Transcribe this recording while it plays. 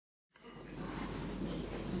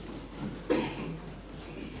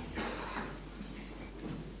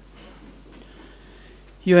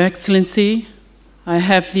Your Excellency, I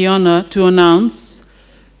have the honor to announce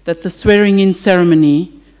that the swearing-in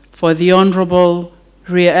ceremony for the Honourable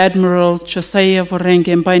Rear Admiral Josaia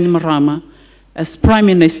Voreqe Bainimarama as Prime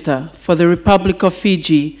Minister for the Republic of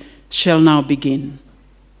Fiji shall now begin.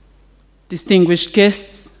 Distinguished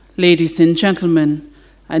guests, ladies and gentlemen,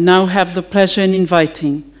 I now have the pleasure in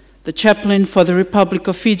inviting the Chaplain for the Republic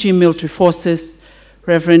of Fiji Military Forces,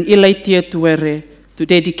 Reverend Ilaitia Tuere, to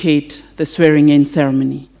dedicate the swearing-in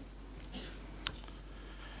ceremony.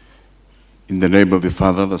 In the name of the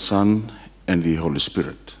Father, the Son, and the Holy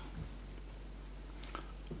Spirit.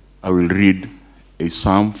 I will read a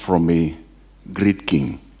psalm from a great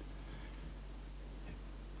king,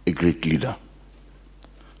 a great leader.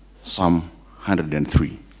 Psalm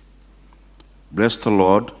 103. Bless the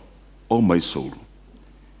Lord, O my soul,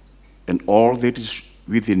 and all that is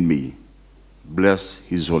within me, bless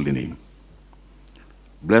his holy name.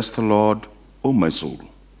 Bless the Lord, O my soul,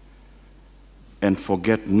 and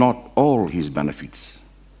forget not all his benefits,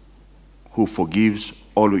 who forgives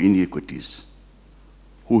all your iniquities,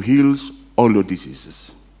 who heals all your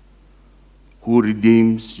diseases, who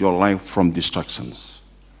redeems your life from destructions,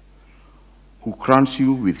 who crowns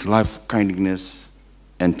you with life kindness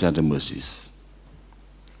and tender mercies,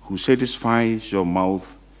 who satisfies your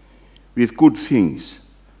mouth with good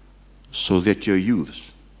things, so that your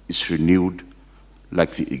youth is renewed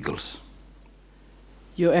like the eagles.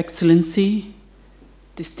 Your Excellency,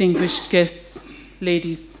 distinguished guests,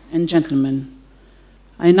 ladies and gentlemen,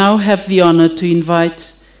 I now have the honor to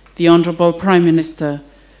invite the Honourable Prime Minister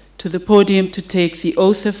to the podium to take the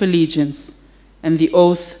oath of allegiance and the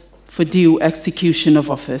oath for due execution of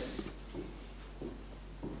office.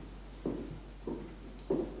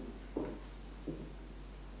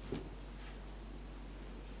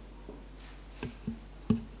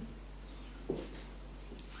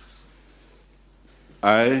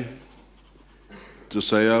 I,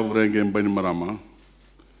 Josaia Voreqe Bainimarama,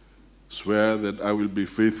 swear that I will be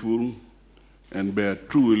faithful and bear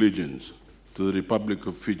true allegiance to the Republic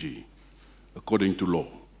of Fiji according to law,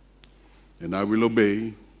 and I will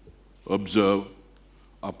obey, observe,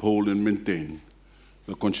 uphold, and maintain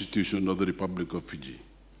the Constitution of the Republic of Fiji.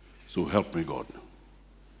 So help me God.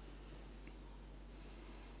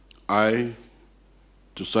 I,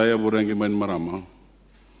 Josaia Voreqe Bainimarama,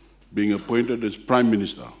 being appointed as Prime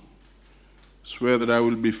Minister, swear that I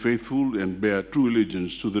will be faithful and bear true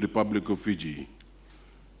allegiance to the Republic of Fiji,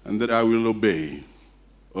 and that I will obey,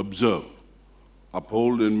 observe,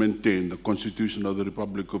 uphold, and maintain the Constitution of the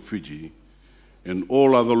Republic of Fiji and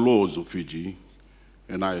all other laws of Fiji,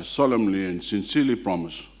 and I solemnly and sincerely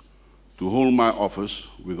promise to hold my office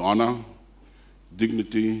with honor,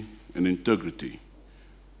 dignity, and integrity,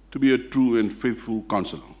 to be a true and faithful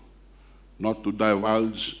counselor, not to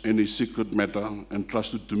divulge any secret matter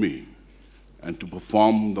entrusted to me, and to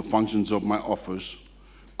perform the functions of my office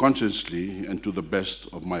consciously and to the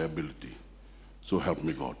best of my ability. So help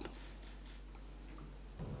me God.